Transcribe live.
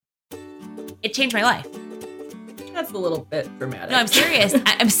it changed my life. That's a little bit dramatic. No, I'm serious.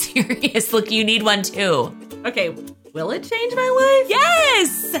 I'm serious. Look, you need one too. Okay, will it change my life?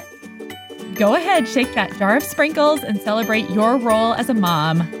 Yes! Go ahead, shake that jar of sprinkles and celebrate your role as a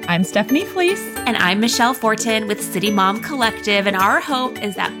mom. I'm Stephanie Fleece. And I'm Michelle Fortin with City Mom Collective, and our hope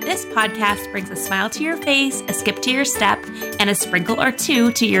is that this podcast brings a smile to your face, a skip to your step, and a sprinkle or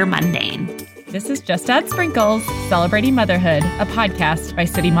two to your mundane. This is Just Add Sprinkles, Celebrating Motherhood, a podcast by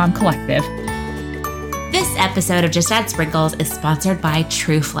City Mom Collective. This episode of Just Add Sprinkles is sponsored by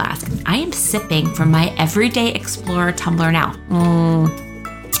True Flask. I am sipping from my Everyday Explorer tumbler now.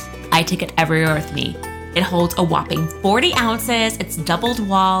 I take it everywhere with me. It holds a whopping 40 ounces. It's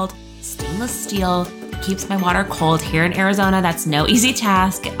double-walled, stainless steel. It keeps my water cold. Here in Arizona, that's no easy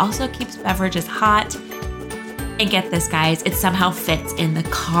task. It also keeps beverages hot. And get this, guys, it somehow fits in the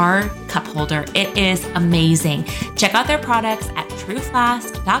car cup holder. It is amazing. Check out their products at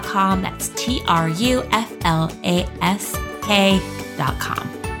trueflask.com. That's TRUFLASK.com.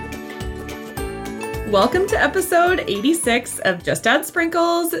 Welcome to episode 86 of Just Add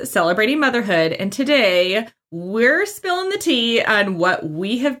Sprinkles, Celebrating Motherhood. And today we're spilling the tea on what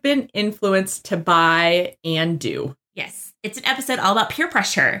we have been influenced to buy and do. Yes, it's an episode all about peer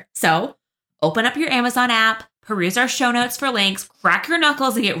pressure. So open up your Amazon app, peruse our show notes for links, crack your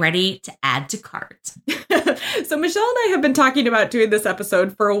knuckles, and get ready to add to cart. So Michelle and I have been talking about doing this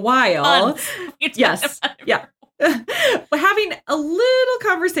episode for a while. Yes. Yeah. We're having a little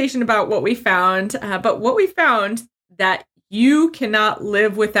conversation about what we found, but what we found that you cannot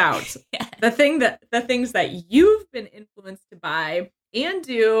live without. Yes. The things that you've been influenced to buy and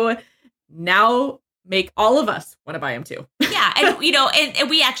do now make all of us want to buy them too. Yeah. And, and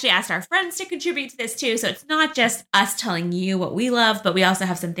we actually asked our friends to contribute to this too. So it's not just us telling you what we love, but we also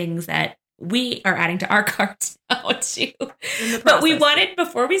have some things that we are adding to our carts now too. But we wanted,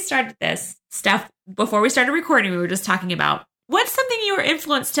 before we started this stuff, before we started recording, we were just talking about what's something you were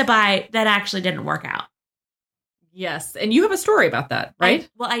influenced to buy that actually didn't work out. Yes. And you have a story about that, right?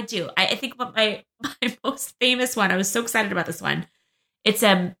 I do. I think about my most famous one. I was so excited about this one. It's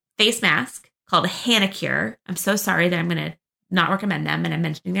a face mask called Hanacure. I'm so sorry that I'm going to not recommend them and I'm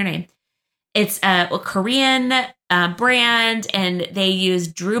mentioning their name. It's a Korean brand, and they use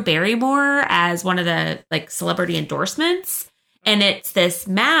Drew Barrymore as one of the celebrity endorsements. And it's this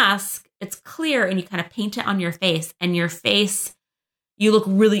mask. It's clear, and you kind of paint it on your face, and you look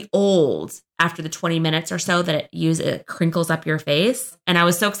really old after the 20 minutes or so that it crinkles up your face. And I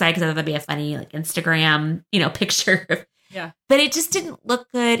was so excited because I thought that'd be a funny Instagram, picture. Yeah. But it just didn't look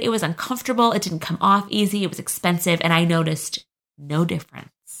good. It was uncomfortable. It didn't come off easy. It was expensive, and I noticed no difference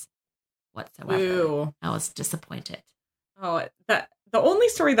whatsoever. Ooh. I was disappointed. Oh, the only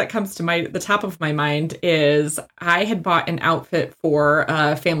story that comes to the top of my mind is I had bought an outfit for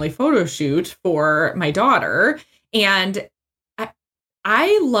a family photo shoot for my daughter, and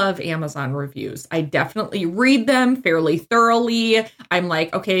I love Amazon reviews. I definitely read them fairly thoroughly. I'm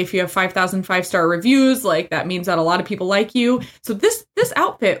like, okay, if you have 5,000 5-star reviews, that means that a lot of people like you. So this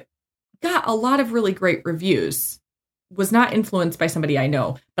outfit got a lot of really great reviews. Was not influenced by somebody I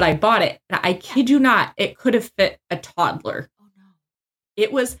know, but I bought it. I kid you not, it could have fit a toddler. Oh no.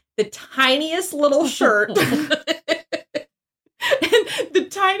 It was the tiniest little shirt. And the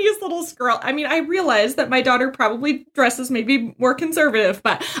tiniest little skirt. I mean, I realized that my daughter probably dresses maybe more conservative,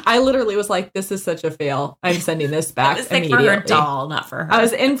 but I literally was like, this is such a fail. I'm sending this back immediately. For her doll, not for her. I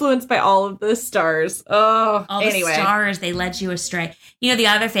was influenced by all of the stars. Oh, anyway. The stars, they led you astray. The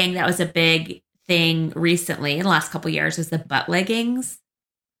other thing that was a big thing recently in the last couple of years was the butt leggings.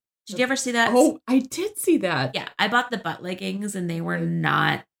 Did you ever see that? Oh, I did see that. Yeah, I bought the butt leggings, and they were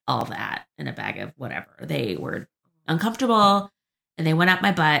not all that in a bag of whatever. They were uncomfortable, and they went up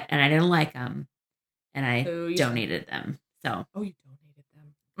my butt, and I didn't like them, and I donated them. So, you donated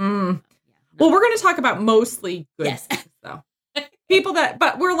them. Yeah, no. Well, we're going to talk about mostly good. Yes. So people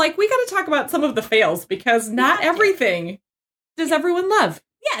but we're like, we got to talk about some of the fails because not everything does everyone love.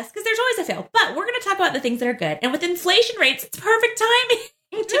 Yes, because there's always a fail. But we're going to talk about the things that are good. And with inflation rates, it's perfect timing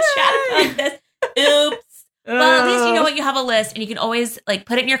to chat about this. Oops. Well, at least you know what, you have a list, and you can always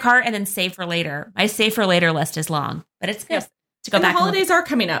put it in your cart and then save for later. My save for later list is long, but it's good to go back. The holidays are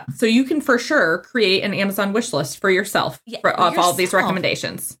coming up, so you can for sure create an Amazon wish list for yourself of all these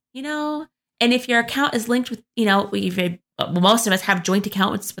recommendations. And if your account is linked with, most of us have joint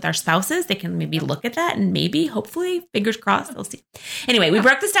accounts with our spouses. They can maybe look at that and hopefully, fingers crossed, they'll see. Anyway, we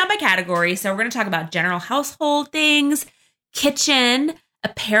broke this down by category. So we're going to talk about general household things, kitchen,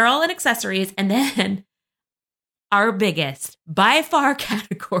 apparel, and accessories. And then our biggest, by far,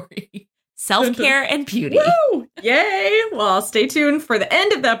 category, self-care and beauty. Woo! Yay! Well, stay tuned for the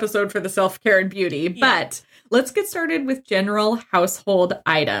end of the episode for the self-care and beauty. Yeah. But let's get started with general household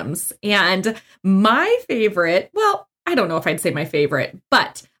items. And my favorite, well, I don't know if I'd say my favorite,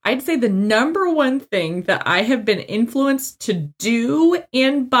 but I'd say the number one thing that I have been influenced to do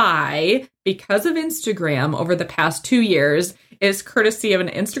and buy because of Instagram over the past 2 years is courtesy of an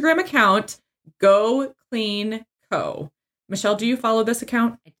Instagram account, Go Clean Co. Michelle, do you follow this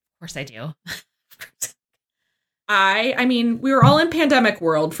account? Of course I do. I mean, we were all in pandemic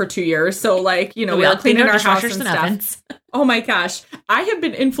world for 2 years. So like, we were cleaning our house and stuff. Oh my gosh. I have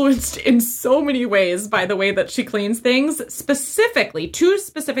been influenced in so many ways by the way that she cleans things, specifically 2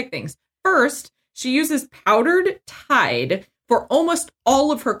 specific things. First, she uses powdered Tide for almost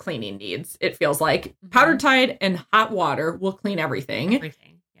all of her cleaning needs. It feels like powdered Tide and hot water will clean everything.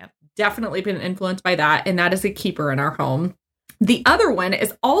 Yep. Definitely been influenced by that. And that is a keeper in our home. The other one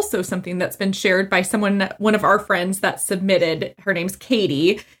is also something that's been shared by one of our friends that submitted. Her name's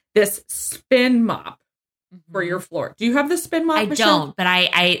Katie. This spin mop for your floor. Do you have the spin mop, Michelle? Don't, but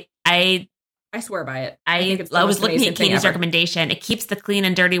I swear by it. I was looking at Katie's recommendation. It keeps the clean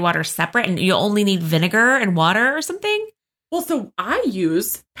and dirty water separate, and you only need vinegar and water or something. Well, so I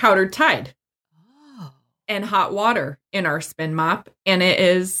use powdered Tide and hot water in our spin mop, and it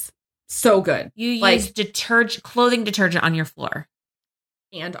is so good. You use clothing detergent on your floor.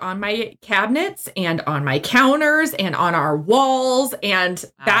 And on my cabinets and on my counters and on our walls. And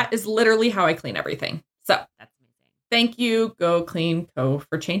that is literally how I clean everything. So that's amazing. Thank you, Go Clean Co.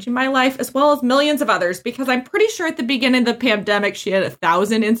 for changing my life as well as millions of others, because I'm pretty sure at the beginning of the pandemic, she had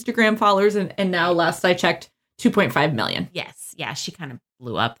 1,000 Instagram followers. And now last I checked, 2.5 million. Yes. Yeah. She kind of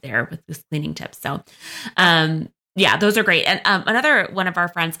blew up there with this cleaning tips. So, yeah, those are great. And another one of our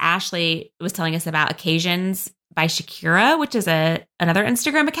friends, Ashley, was telling us about Occasions by Shakira, which is another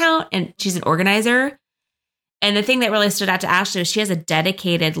Instagram account, and she's an organizer. And the thing that really stood out to Ashley was she has a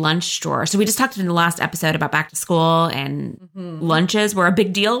dedicated lunch drawer. So we just talked in the last episode about back to school, and lunches were a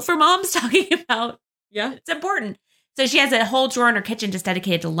big deal for moms talking about. Yeah, it's important. So she has a whole drawer in her kitchen just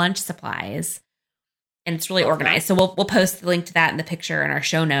dedicated to lunch supplies. And it's really organized. So we'll post the link to that in the picture in our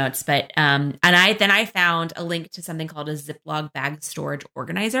show notes. But and I found a link to something called a Ziploc bag storage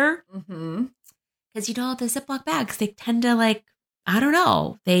organizer. Because the Ziploc bags, they tend to I don't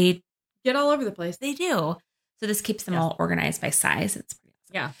know, they get all over the place. They do. So this keeps them all organized by size. It's pretty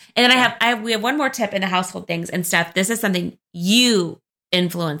awesome. Yeah. And then we have one more tip in the household things. And Steph, this is something you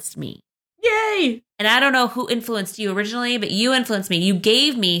influenced me. Yay! And I don't know who influenced you originally, but you influenced me. You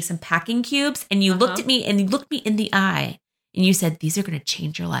gave me some packing cubes, and you looked at me and you looked me in the eye, and you said, "These are going to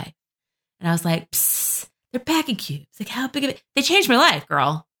change your life." And I was like, "Psst, they're packing cubes. Like, how big of it? They changed my life,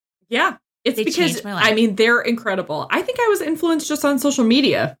 girl." Yeah. They changed my life. I mean, they're incredible. I think I was influenced just on social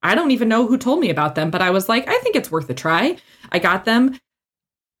media. I don't even know who told me about them, but I was like, I think it's worth a try. I got them.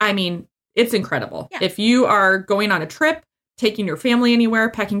 I mean, it's incredible. Yeah. If you are going on a trip, taking your family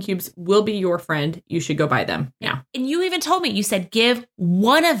anywhere, packing cubes will be your friend. You should go buy them now. And you even told me, you said, give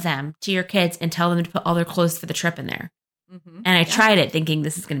one of them to your kids and tell them to put all their clothes for the trip in there. And I tried it thinking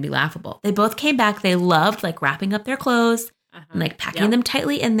this is going to be laughable. They both came back. They loved wrapping up their clothes and packing them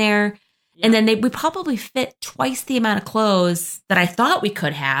tightly in there. And then we probably fit twice the amount of clothes that I thought we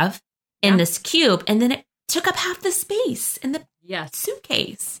could have in this cube. And then it took up half the space in the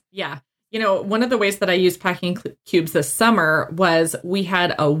suitcase. Yeah. One of the ways that I used packing cubes this summer was we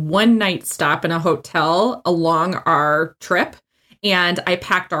had a one-night stop in a hotel along our trip. And I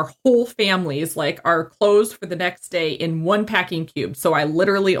packed our whole families, our clothes for the next day in one packing cube. So I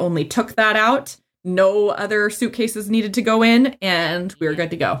literally only took that out. No other suitcases needed to go in, and we were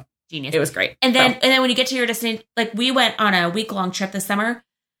good to go. Genius. It was great. And then when you get to your destination, we went on a week-long trip this summer.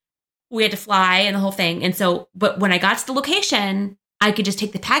 We had to fly and the whole thing. And so, but when I got to the location, I could just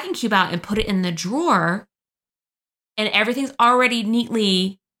take the packing cube out and put it in the drawer, and everything's already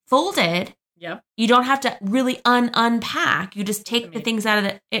neatly folded. Yep. You don't have to really unpack. You just take the things out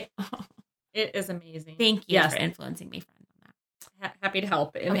of it is amazing. Thank you for influencing me, friend, on that. Happy to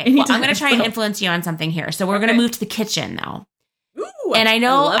help. Okay, well, I'm going to try and influence you on something here. So we're going to move to the kitchen now. Ooh, and I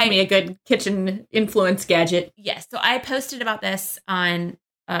know I love me a good kitchen influence gadget. Yes. So I posted about this on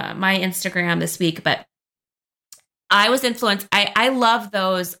my Instagram this week, but I was influenced. I love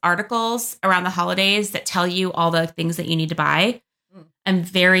those articles around the holidays that tell you all the things that you need to buy. I'm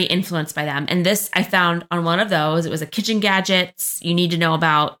very influenced by them. And this I found on one of those. It was a kitchen gadgets you need to know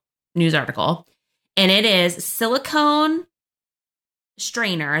about news article. And it is silicone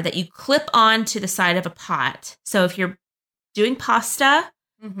strainer that you clip onto the side of a pot. So if you're doing pasta,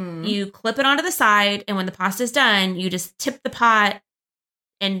 you clip it onto the side. And when the pasta is done, you just tip the pot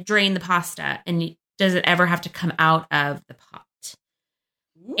and drain the pasta. And does it ever have to come out of the pot?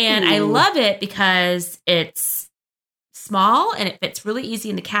 Ooh. And I love it because it's small and it fits really easy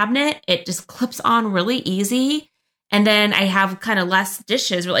in the cabinet. It just clips on really easy. And then I have kind of less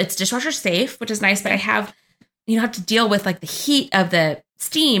dishes. Well, it's dishwasher safe, which is nice, but you don't have to deal with like the heat of the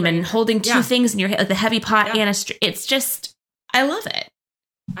steam and holding two things in your hand, like the heavy pot and it's just, I love it.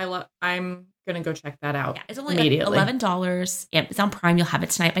 I'm going to go check that out. Yeah, it's only $11. Yeah, it's on Prime. You'll have it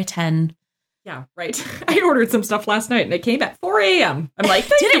tonight by 10. Yeah, right. I ordered some stuff last night and it came at 4 a.m. I'm like,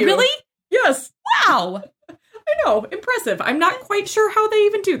 thank you. Did it really? Yes. Wow. I know. Impressive. I'm not quite sure how they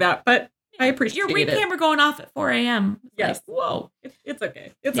even do that, but I appreciate your ring it. camera going off at 4 a.m. Yes. Like, whoa. It's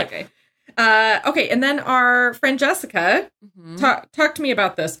okay. It's okay. Okay. And then our friend Jessica, talk to me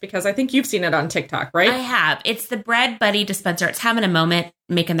about this because I think you've seen it on TikTok, right? I have. It's the Bread Buddy dispenser. It's having a moment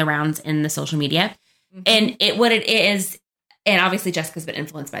making the rounds in the social media. And what it is, and obviously Jessica's been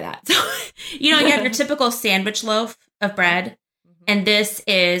influenced by that. So, you have your typical sandwich loaf of bread. And this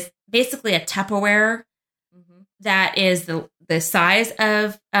is basically a Tupperware that is the size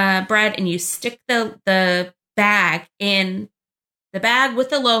of bread. And you stick the bag in the bag with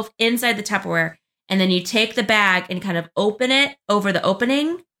the loaf inside the Tupperware. And then you take the bag and kind of open it over the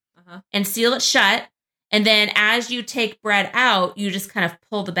opening and seal it shut. And then as you take bread out, you just kind of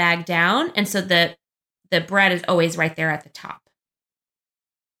pull the bag down. And so the bread is always right there at the top.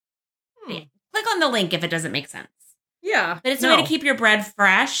 Yeah. Click on the link if it doesn't make sense. Yeah. But it's a way to keep your bread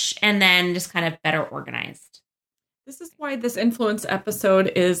fresh and then just kind of better organized. This is why this influence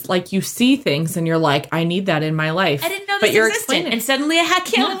episode is like you see things and you're like, I need that in my life. I didn't know this existed. And suddenly I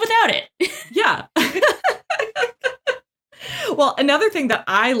can't live without it. Yeah. Well, another thing that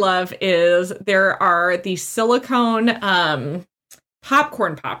I love is there are these silicone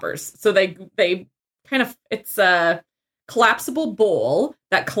popcorn poppers. So they kind of, it's a collapsible bowl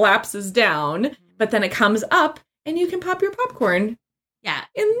that collapses down, but then it comes up and you can pop your popcorn. Yeah.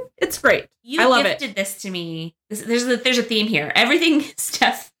 And it's great. I love it. You gifted this to me. There's a theme here. Everything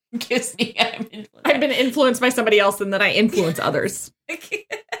Steph gives me, I've been influenced by somebody else and then I influence others.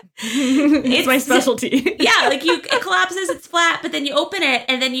 It's my specialty. Yeah, like it collapses, it's flat, but then you open it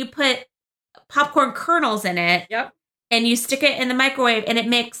and then you put popcorn kernels in it. Yep. And you stick it in the microwave and it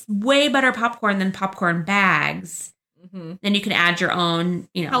makes way better popcorn than popcorn bags. Then you can add your own,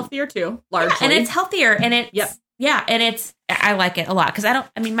 healthier too, largely. Yeah, and it's healthier and it's yeah, and I like it a lot because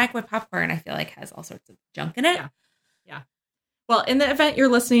microwave popcorn I feel like has all sorts of junk in it. Yeah. Well, in the event you're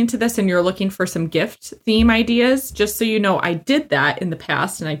listening to this and you're looking for some gift theme ideas, just so you know, I did that in the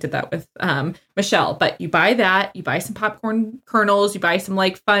past and I did that with Michelle. But you buy that, you buy some popcorn kernels, you buy some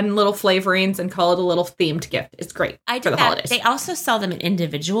like fun little flavorings and call it a little themed gift. It's great for the holidays. They also sell them in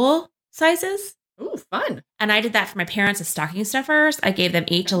individual sizes. Ooh, fun. And I did that for my parents as stocking stuffers. I gave them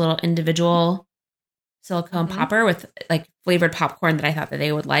each a little individual silicone popper with like flavored popcorn that I thought that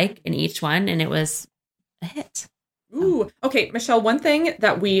they would like in each one. And it was a hit. Ooh, okay, Michelle, one thing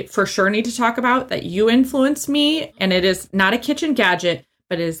that we for sure need to talk about that you influenced me, and it is not a kitchen gadget,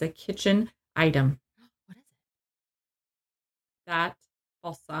 but it is a kitchen item. What is it? That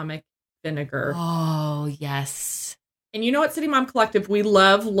balsamic vinegar. Oh, yes. And you know at City Mom Collective, we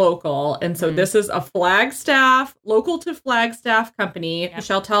love local. And so this is a Flagstaff, local to Flagstaff company. Yep.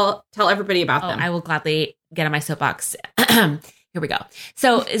 Michelle, tell everybody about them. I will gladly get on my soapbox. Here we go.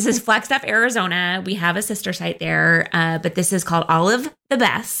 So this is Flagstaff, Arizona. We have a sister site there, but this is called Olive the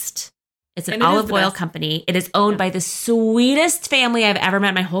Best. It's an olive oil company. It is owned by the sweetest family I've ever met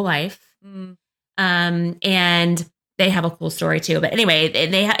in my whole life. And they have a cool story too. But anyway,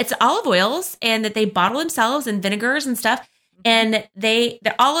 it's olive oils and that they bottle themselves and vinegars and stuff. And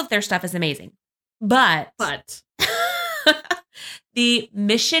all of their stuff is amazing. But the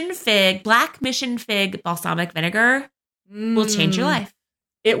black mission fig balsamic vinegar will change your life.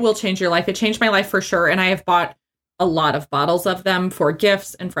 It will change your life. It changed my life for sure. And I have bought a lot of bottles of them for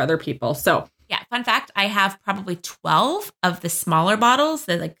gifts and for other people. So yeah, fun fact, I have probably 12 of the smaller bottles.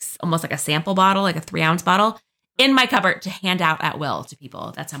 They're like almost like a sample bottle, like a 3-ounce bottle in my cupboard to hand out at will to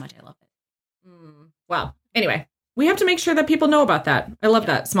people. That's how much I love it. Wow. Anyway, we have to make sure that people know about that. I love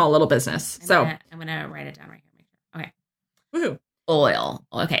that small little business. I'm going to write it down right here. Okay. Woohoo. Oil.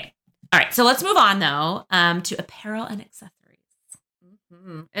 Okay. All right. So let's move on though to apparel and accessories.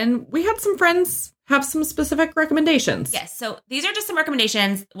 And we had some friends have some specific recommendations. Yes. So these are just some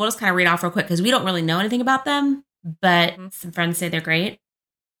recommendations. We'll just kind of read off real quick because we don't really know anything about them, but some friends say they're great.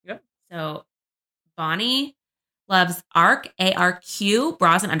 Yep. So Bonnie loves ARQ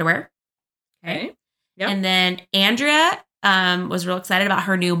bras and underwear. Okay. Yep. And then Andrea was real excited about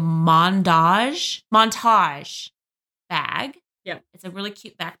her new montage bag. Yeah. It's a really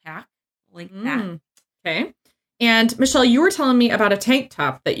cute backpack. Link that. Okay. And Michelle, you were telling me about a tank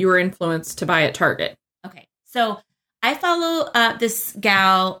top that you were influenced to buy at Target. Okay. So I follow this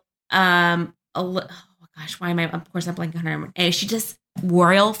gal. Oh gosh, why am I? Of course, I'm blanking on her name. She just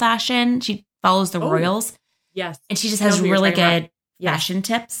royal fashion. She follows the royals. Yes. And she just has really good Yes. fashion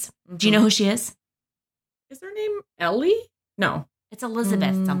tips. Do you know who she is? Is her name Ellie? No. It's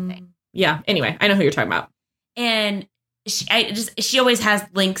Elizabeth something. Yeah. Anyway, I know who you're talking about. And she always has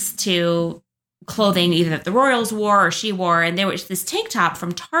links to clothing either that the royals wore or she wore. And there was this tank top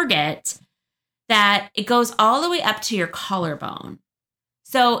from Target that it goes all the way up to your collarbone.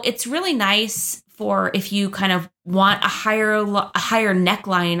 So it's really nice for if you kind of want a higher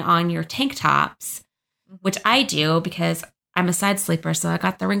neckline on your tank tops, which I do because I'm a side sleeper. So I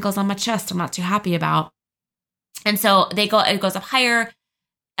got the wrinkles on my chest I'm not too happy about. And so it goes up higher.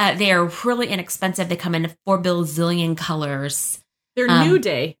 They are really inexpensive. They come in 4 bazillion colors. They're New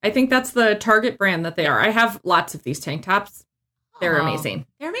Day. I think that's the Target brand that they are. I have lots of these tank tops. They're amazing.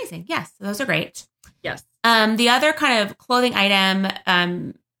 They're amazing. Yes. Those are great. Yes. The other kind of clothing item,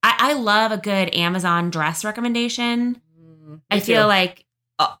 I love a good Amazon dress recommendation. I feel like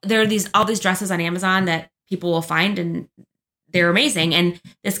there are all these dresses on Amazon that people will find and they're amazing. And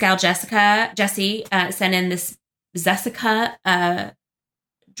this gal, Jessie, sent in this Jessica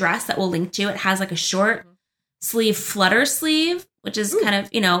dress that we'll link to. It has like a short sleeve flutter sleeve, which is kind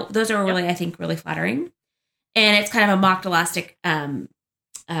of, those are really, I think, really flattering. And it's kind of a mocked elastic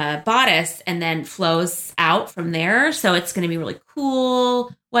bodice and then flows out from there. So it's going to be really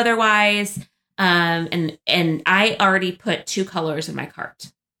cool weather-wise. And I already put 2 colors in my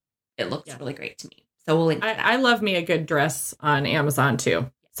cart. It looks really great to me. So we'll link to that. I love me a good dress on Amazon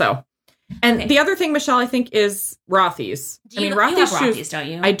too. So, and the other thing, Michelle, I think is Rothy's. You have Rothy's, don't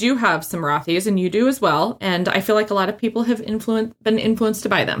you? I do have some Rothy's and you do as well. And I feel like a lot of people have been influenced to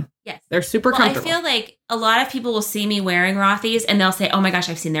buy them. Yes. They're super comfortable. I feel like a lot of people will see me wearing Rothy's and they'll say, oh my gosh,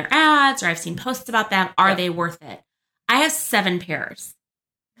 I've seen their ads or I've seen posts about them. Are they worth it? I have 7 pairs.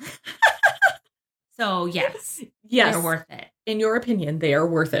 So yes, they're worth it. In your opinion, they are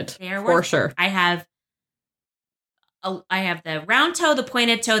worth it. They are worth for it. sure. I have the round toe, the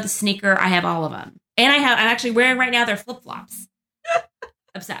pointed toe, the sneaker. I have all of them, and I'm actually wearing right now. They're flip flops.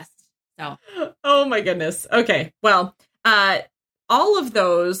 Obsessed. So. Oh my goodness. Okay. Well, all of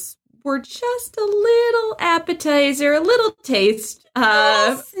those were just a little appetizer, a little taste,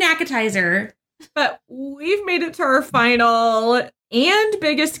 snackatizer. But we've made it to our final and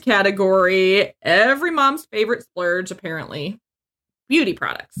biggest category, every mom's favorite splurge, apparently, beauty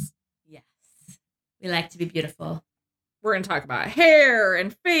products. Yes. We like to be beautiful. We're going to talk about hair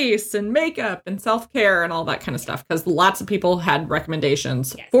and face and makeup and self-care and all that kind of stuff because lots of people had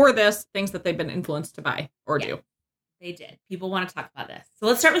recommendations for this, things that they've been influenced to buy or do. They did. People want to talk about this. So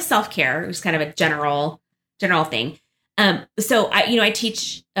let's start with self-care, which is kind of a general thing. So I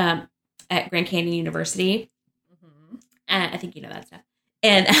teach at Grand Canyon University. I think you know that stuff.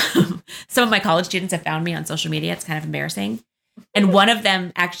 And some of my college students have found me on social media. It's kind of embarrassing. And one of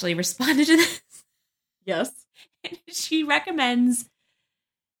them actually responded to this. Yes. And she recommends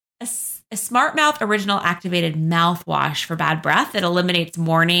a Smart Mouth Original Activated Mouthwash for bad breath that eliminates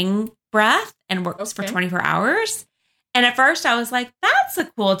morning breath and works for 24 hours. And at first I was like, that's a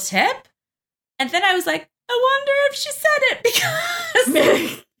cool tip. And then I was like, I wonder if she said it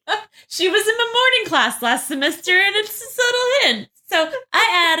because she was in my morning class last semester and it's a subtle hint. So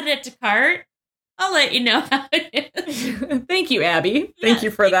I added it to cart. I'll let you know how it is. Thank you, Abby. Thank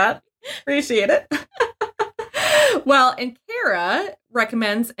you for that. Appreciate it. Well, and Kara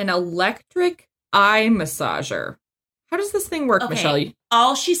recommends an electric eye massager. How does this thing work, Michelle?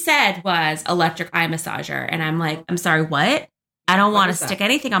 All she said was electric eye massager. And I'm like, I'm sorry, what? I don't want to stick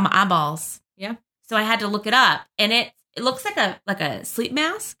anything on my eyeballs. Yeah. So I had to look it up. And it looks like a sleep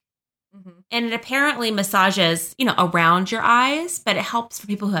mask. Mm-hmm. And it apparently massages, around your eyes, but it helps for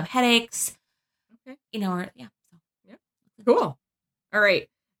people who have headaches. Okay. Cool. All right.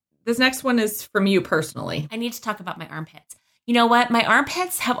 This next one is from you personally. I need to talk about my armpits. You know what? My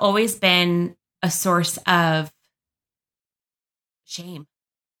armpits have always been a source of shame.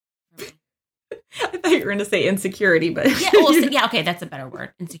 I thought you were going to say insecurity, but okay, that's a better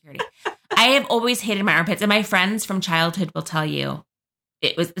word. Insecurity. I have always hated my armpits, and my friends from childhood will tell you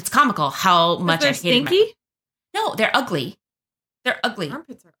it's comical how much I hated stinky? No, they're ugly. They're ugly.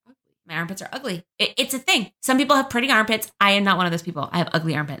 Armpits are ugly. My armpits are ugly. It's a thing. Some people have pretty armpits. I am not one of those people. I have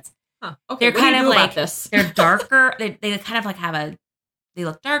ugly armpits. Huh. Okay. They're kind of like this? They're darker. they kind of like they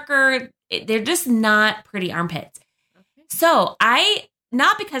look darker. They're just not pretty armpits. Okay. So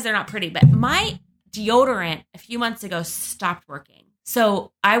not because they're not pretty, but my deodorant a few months ago stopped working.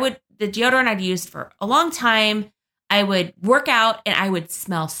 So the deodorant I'd used for a long time, I would work out and I would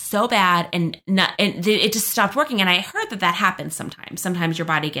smell so bad and it just stopped working. And I heard that happens sometimes. Sometimes your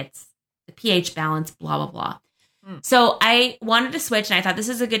body gets the pH balance, blah, blah, blah. So I wanted to switch, and I thought this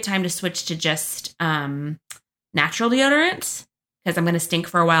is a good time to switch to just natural deodorant because I'm going to stink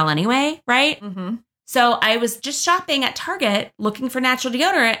for a while anyway, right? Mm-hmm. So I was just shopping at Target looking for natural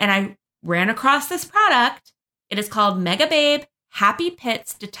deodorant, and I ran across this product. It is called Mega Babe Happy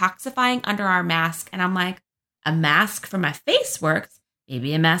Pits Detoxifying Underarm Mask. And I'm like, a mask for my face works.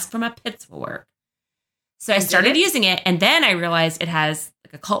 Maybe a mask for my pits will work. So I started using it, and then I realized it has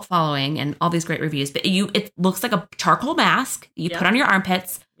like a cult following and all these great reviews. But it looks like a charcoal mask you put on your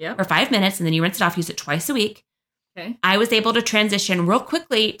armpits for 5 minutes, and then you rinse it off. Use it twice a week. Okay. I was able to transition real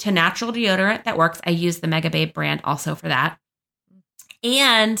quickly to natural deodorant that works. I use the Mega Babe brand also for that,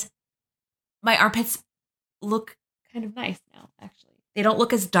 and my armpits look kind of nice now. Actually, they don't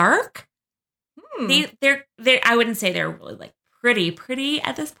look as dark. They're I wouldn't say they're really like pretty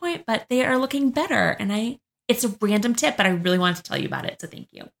at this point, but they are looking better. And it's a random tip, but I really wanted to tell you about it. So thank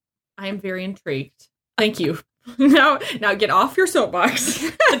you. I am very intrigued. Thank you. Now get off your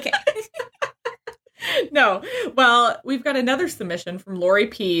soapbox. Okay. No. Well, we've got another submission from Lori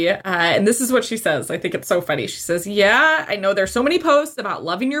P. And this is what she says. I think it's so funny. She says, yeah, I know there's so many posts about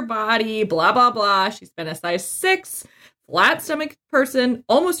loving your body, blah, blah, blah. She's been a size 6 flat stomach person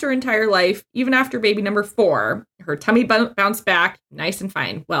almost her entire life. Even after baby number 4, her tummy bounced back nice and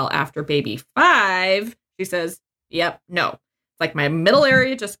fine. Well, after baby 5, she says, yep, no. It's like my middle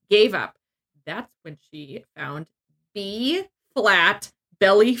area just gave up. That's when she found B flat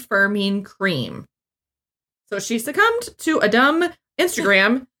belly firming cream. So she succumbed to a dumb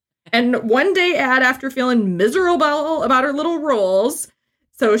Instagram and one day ad after feeling miserable about her little rolls.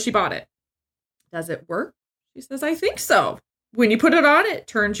 So she bought it. Does it work? She says, I think so. When you put it on, it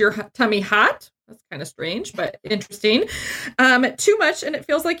turns your tummy hot. That's kind of strange, but interesting. Too much, and it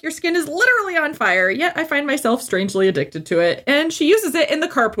feels like your skin is literally on fire. Yet I find myself strangely addicted to it. And she uses it in the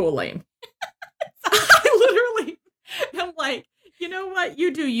carpool lane. I literally am like, you know what?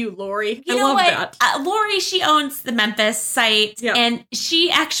 You do you, Lori. I love that. Lori, she owns the Memphis site, and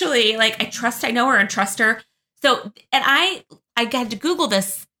she actually, I know her and trust her. So, and I had to Google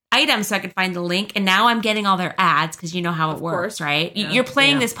this item so I could find the link, and now I'm getting all their ads because you know how it works, right? Yeah. You're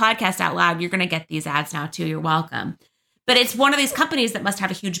playing this podcast out loud. You're going to get these ads now too. You're welcome. But it's one of these companies that must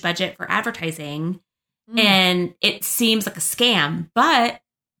have a huge budget for advertising, and it seems like a scam, but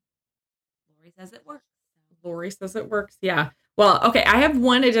Lori says it works. Lori says it works. Yeah. Well, okay. I have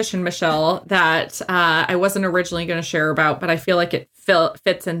one addition, Michelle, that I wasn't originally going to share about, but I feel like it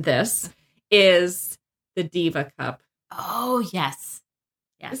fits in this, is the Diva Cup. Oh, yes.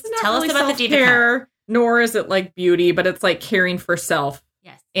 Yes. It's not Tell really us about the Diva Cup. Nor is it like beauty, but it's like caring for self.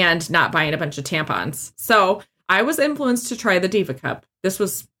 Yes. And not buying a bunch of tampons. So I was influenced to try the Diva Cup. This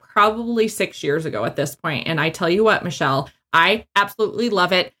was probably 6 years ago at this point. And I tell you what, Michelle, I absolutely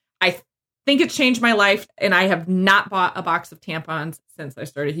love it. I think it's changed my life. And I have not bought a box of tampons since I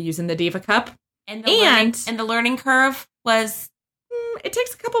started using the Diva Cup. And the learning curve was... It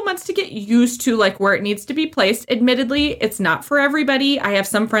takes a couple months to get used to like where it needs to be placed. Admittedly, it's not for everybody. I have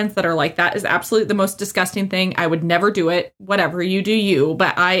some friends that are like, that is absolutely the most disgusting thing. I would never do it. Whatever, you do you.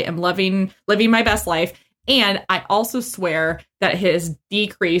 But I am living my best life. And I also swear that it has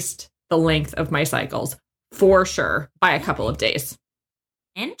decreased the length of my cycles for sure by a couple of days.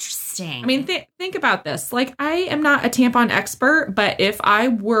 Interesting. I mean, think about this. Like, I am not a tampon expert, but if I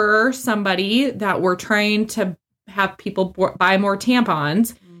were somebody that were trying to have people buy more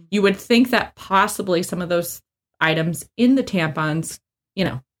tampons, you would think that possibly some of those items in the tampons,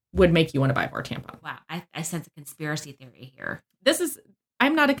 would make you want to buy more tampons. Wow. I sense a conspiracy theory here.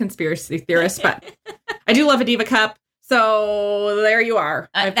 I'm not a conspiracy theorist, but I do love a Diva Cup. So there you are.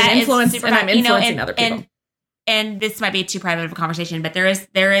 I've been influenced and I'm influencing other people. And this might be too private of a conversation, but there is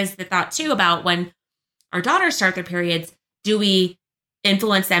the thought too about when our daughters start their periods, do we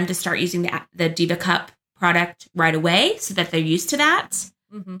influence them to start using the Diva Cup product right away so that they're used to that,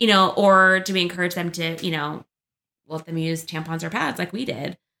 or do we encourage them to, let them use tampons or pads like we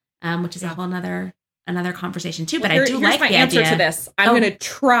did, which is a whole another conversation too. But I do like the answer idea to this. I'm going to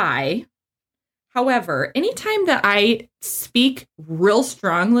try. However, anytime that I speak real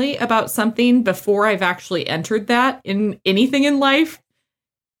strongly about something before I've actually entered that in anything in life,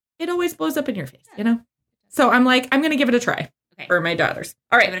 it always blows up in your face, So I'm like, I'm going to give it a try. Okay. For my daughters.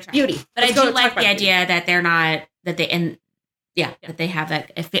 All right, beauty. But I do like the idea that they're not, that they have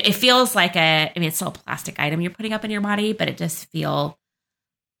that. It feels like it's still a plastic item you're putting up in your body, but it does feel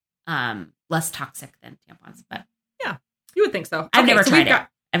less toxic than tampons. But yeah, you would think so. I've never tried it.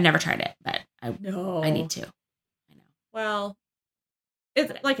 I've never tried it, but I need to. I know. Well,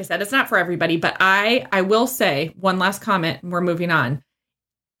 it's like I said, it's not for everybody, but I will say one last comment and we're moving on.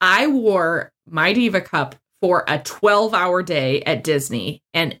 I wore my Diva Cup for a 12-hour day at Disney,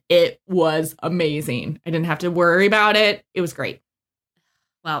 and it was amazing. I didn't have to worry about it. It was great.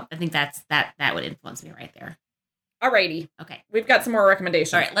 Well, I think that would influence me right there. Alrighty. Okay. We've got some more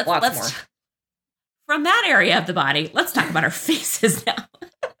recommendations. All right, let's more. From that area of the body, let's talk about our faces now.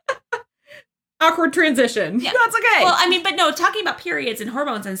 Awkward transition. Yeah. That's okay. Well, I mean, but no, talking about periods and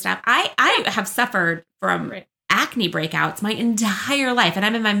hormones and stuff, I have suffered from acne breakouts my entire life, and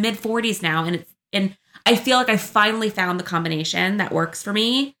I'm in my mid 40s now, and I feel like I finally found the combination that works for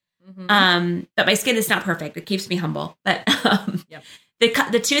me. Mm-hmm. But my skin is not perfect. It keeps me humble. But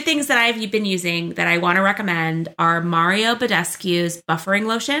the two things that I've been using that I want to recommend are Mario Badescu's buffering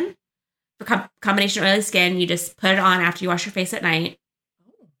lotion for combination oily skin. You just put it on after you wash your face at night.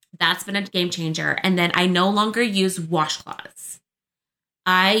 That's been a game changer. And then I no longer use washcloths.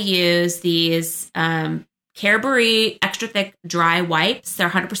 I use these Care-Berie extra thick dry wipes. They're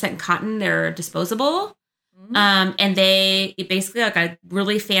 100% cotton. They're disposable. Mm-hmm. And they basically like a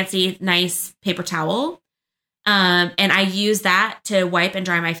really fancy, nice paper towel. And I use that to wipe and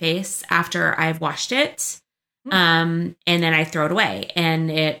dry my face after I've washed it. Mm-hmm. And then I throw it away. And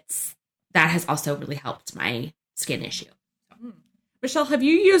that has also really helped my skin issue. Michelle, have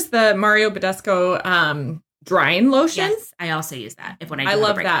you used the Mario Badescu drying lotion? Yes, I also use that when I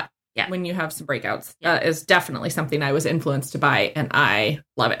love that. Yeah. When you have some breakouts, is definitely something I was influenced to buy, and I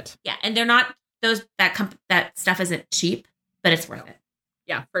love it. Yeah, and they're not that stuff isn't cheap, but it's worth it.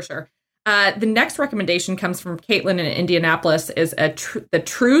 Yeah, for sure. The next recommendation comes from Caitlin in Indianapolis. Is the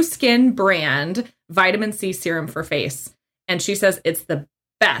True Skin brand vitamin C serum for face, and she says it's the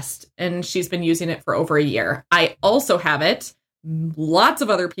best, and she's been using it for over a year. I also have it. Lots of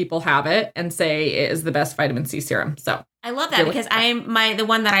other people have it and say it is the best vitamin C serum. So I love that because the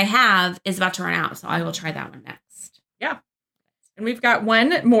one that I have is about to run out. So I will try that one next. Yeah. And we've got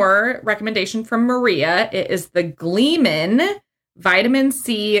one more recommendation from Maria. It is the Gleeman Vitamin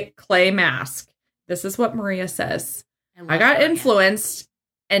C Clay Mask. This is what Maria says. I got influenced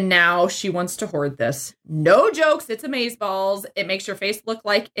and now she wants to hoard this. No jokes. It's amazeballs. It makes your face look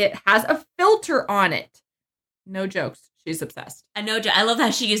like it has a filter on it. No jokes. She's obsessed. I love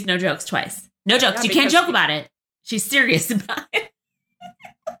how she used no jokes twice. No jokes. Yeah, you can't joke about it. She's serious about it.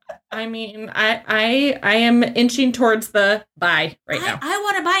 I mean, I am inching towards the buy right now. I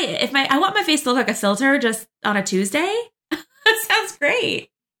want to buy it. I want my face to look like a filter just on a Tuesday. That sounds great.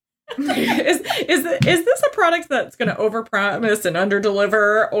 Is this a product that's going to overpromise and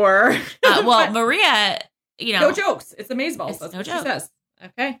underdeliver, or? Well, Maria, no jokes. It's amazeballs. That's what she says.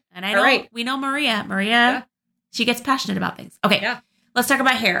 Okay, and I know we know Maria. Maria, she gets passionate about things. Okay, let's talk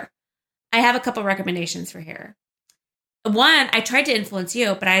about hair. I have a couple recommendations for hair. One, I tried to influence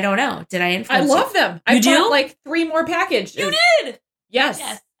you, but I don't know. Did I influence you? I love them. I bought like 3 more packages. You did? Yes.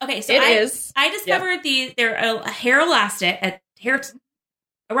 Okay, so I discovered they're a hair elastic, a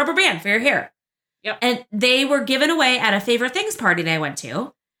rubber band for your hair. Yep. And they were given away at a favorite things party that I went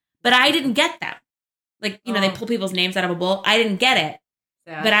to, but I didn't get them. Like, they pull people's names out of a bowl. I didn't get it.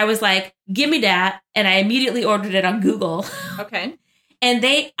 Sad. But I was like, give me that. And I immediately ordered it on Google. Okay. And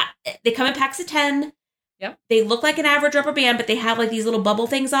they come in packs of 10. Yep. They look like an average rubber band, but they have like these little bubble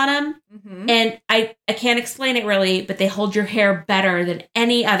things on them. Mm-hmm. And I can't explain it really, but they hold your hair better than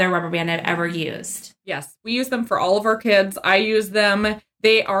any other rubber band I've ever used. Yes. We use them for all of our kids. I use them.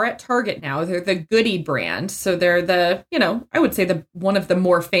 They are at Target now. They're the Goody brand. So they're the, I would say one of the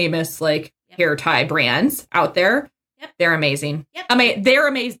more famous hair tie brands out there. Yep. They're amazing. Yep.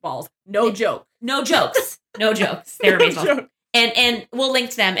 They're amazeballs. No joke. No jokes. No jokes. They're amazeballs. And we'll link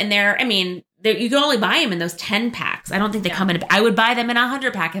to them. And you can only buy them in those 10 packs. I don't think they come in. I would buy them in a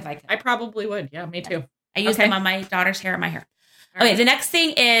 100 pack if I could. I probably would. Yeah, me too. I use them on my daughter's hair and my hair. All right. The next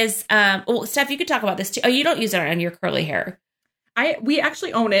thing is, Steph, you could talk about this too. Oh, you don't use it on your curly hair. We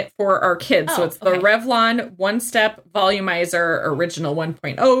actually own it for our kids. So it's the Revlon One Step Volumizer Original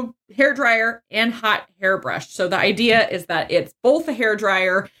 1.0 hair dryer and hot hairbrush. So the idea is that it's both a hair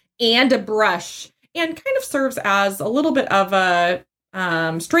dryer and a brush, and kind of serves as a little bit of a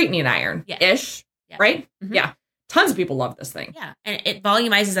straightening iron-ish, right? Mm-hmm. Yeah. Tons of people love this thing. Yeah. And it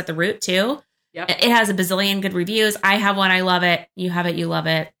volumizes at the root, too. Yep. It has a bazillion good reviews. I have one. I love it. You have it. You love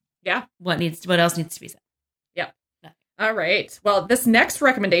it. Yeah. What else needs to be said? Yep. Nothing. All right. Well, this next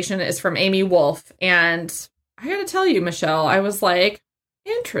recommendation is from Amy Wolf. And I got to tell you, Michelle, I was like,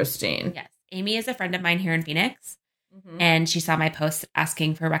 interesting. Yes. Amy is a friend of mine here in Phoenix. Mm-hmm. And she saw my post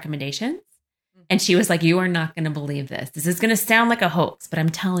asking for recommendations. And she was like, you are not going to believe this. This is going to sound like a hoax, but I'm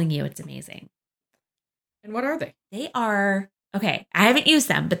telling you, it's amazing. And what are they? They are, okay, I haven't used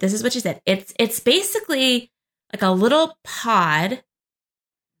them, but this is what she said. It's basically like a little pod.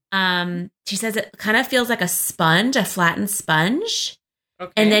 She says it kind of feels like a sponge, a flattened sponge.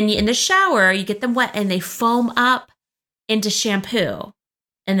 Okay. And then in the shower, you get them wet and they foam up into shampoo.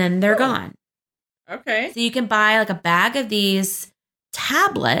 And then they're gone. Okay. So you can buy like a bag of these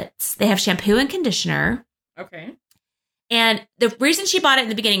tablets. They have shampoo and conditioner. Okay. And the reason she bought it in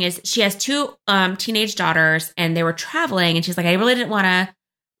the beginning is she has two teenage daughters and they were traveling. And she's like, I really didn't want to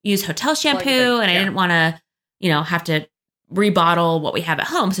use hotel shampoo and I didn't want to, have to rebottle what we have at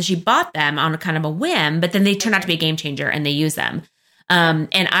home. So she bought them on a kind of a whim, but then they turned out to be a game changer and they use them. And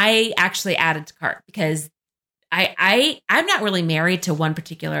I actually added to cart because I'm not really married to one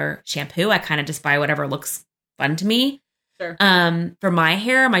particular shampoo. I kind of just buy whatever looks fun to me. Sure. For my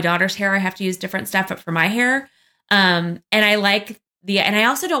hair, my daughter's hair, I have to use different stuff, but for my hair, and I like and I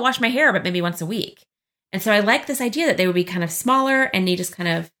also don't wash my hair, but maybe once a week. And so I like this idea that they would be kind of smaller and you just kind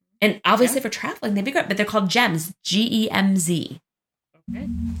of, and obviously for traveling, they'd be great, but they're called GEMS, GEMZ. Okay,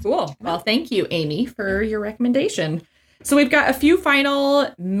 cool. Well, thank you, Amy, for your recommendation. So we've got a few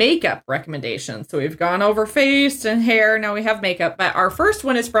final makeup recommendations. So we've gone over face and hair. Now we have makeup, but our first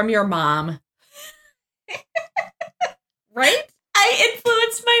one is from your mom. Right? I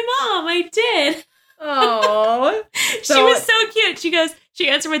influenced my mom. I did. Oh, she was so cute. She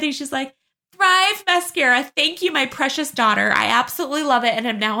answered my thing. She's like, Thrive mascara. Thank you, my precious daughter. I absolutely love it. And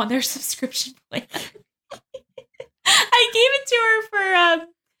I'm now on their subscription plan. I gave it to her for, I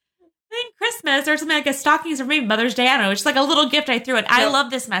think Christmas or something like a stockings or maybe Mother's Day. I don't know. It's like a little gift I threw in. I love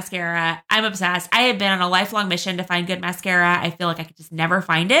this mascara. I'm obsessed. I have been on a lifelong mission to find good mascara. I feel like I could just never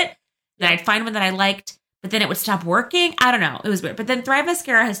find it. Then I'd find one that I liked, but then it would stop working. I don't know. It was weird. But then Thrive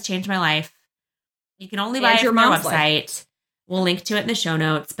Mascara has changed my life. You can only buy it from our website. We'll link to it in the show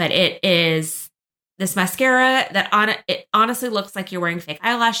notes. But it is this mascara that it honestly looks like you're wearing fake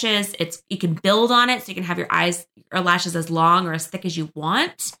eyelashes. You can build on it so you can have your lashes as long or as thick as you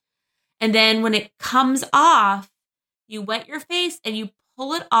want. And then when it comes off, you wet your face and you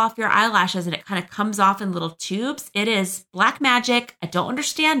pull it off your eyelashes and it kind of comes off in little tubes. It is black magic. I don't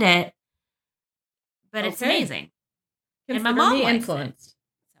understand it, but it's amazing. Consider and my mom me influenced.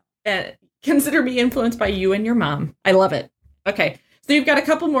 Consider me influenced by you and your mom. I love it. Okay. So you've got a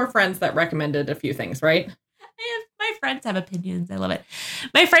couple more friends that recommended a few things, right? My friends have opinions. I love it.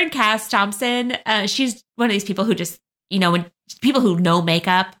 My friend Cass Thompson, she's one of these people who just, when people who know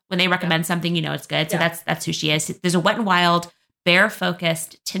makeup, when they recommend something, it's good. So that's who she is. There's a Wet n Wild Bare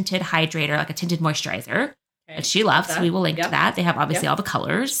Focused Tinted Hydrator, like a tinted moisturizer that she loves. So we will link to that. They have obviously all the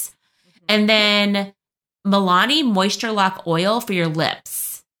colors. Mm-hmm. And then Milani Moisture Lock Oil for your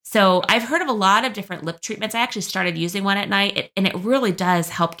lips. So I've heard of a lot of different lip treatments. I actually started using one at night and it really does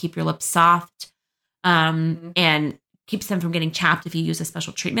help keep your lips soft and keeps them from getting chapped if you use a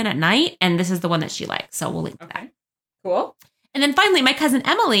special treatment at night. And this is the one that she likes. So we'll link to that. Cool. And then finally, my cousin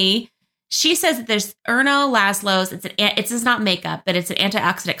Emily, she says that there's Erno Laszlo's. It's not makeup, but it's an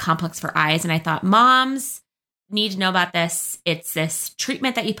antioxidant complex for eyes. And I thought moms need to know about this. It's this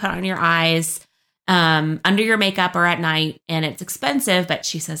treatment that you put on your eyes under your makeup or at night. And it's expensive, but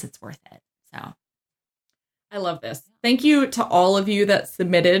she says it's worth it. So I love this. Thank you to all of you that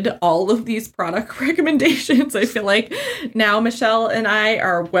submitted all of these product recommendations. I feel like now Michelle and I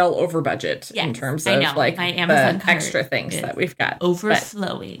are well over budget in terms of like my Amazon the extra things that we've got.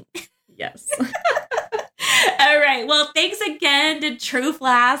 Overflowing. Yes. All right. Well, thanks again to True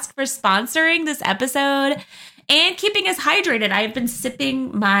Flask for sponsoring this episode and keeping us hydrated. I've been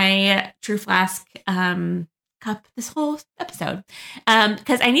sipping my True Flask cup this whole episode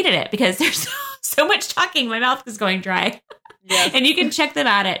because I needed it because there's so much talking. My mouth is going dry. Yes. And you can check them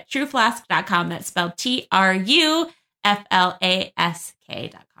out at trueflask.com. That's spelled TRUFLASK.com.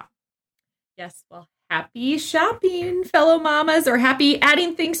 Yes. Well, happy shopping, fellow mamas, or happy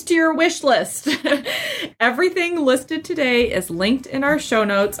adding things to your wish list. Everything listed today is linked in our show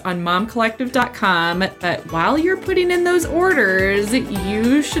notes on momcollective.com. But while you're putting in those orders,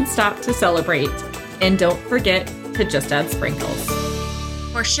 you should stop to celebrate. And don't forget to just add sprinkles.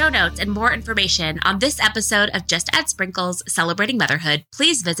 For show notes and more information on this episode of Just Add Sprinkles Celebrating Motherhood,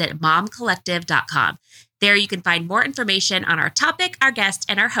 please visit momcollective.com. There you can find more information on our topic, our guest,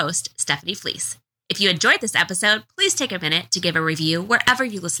 and our host, Stephanie Fleece. If you enjoyed this episode, please take a minute to give a review wherever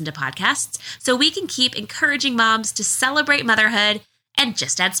you listen to podcasts so we can keep encouraging moms to celebrate motherhood and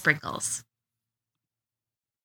just add sprinkles.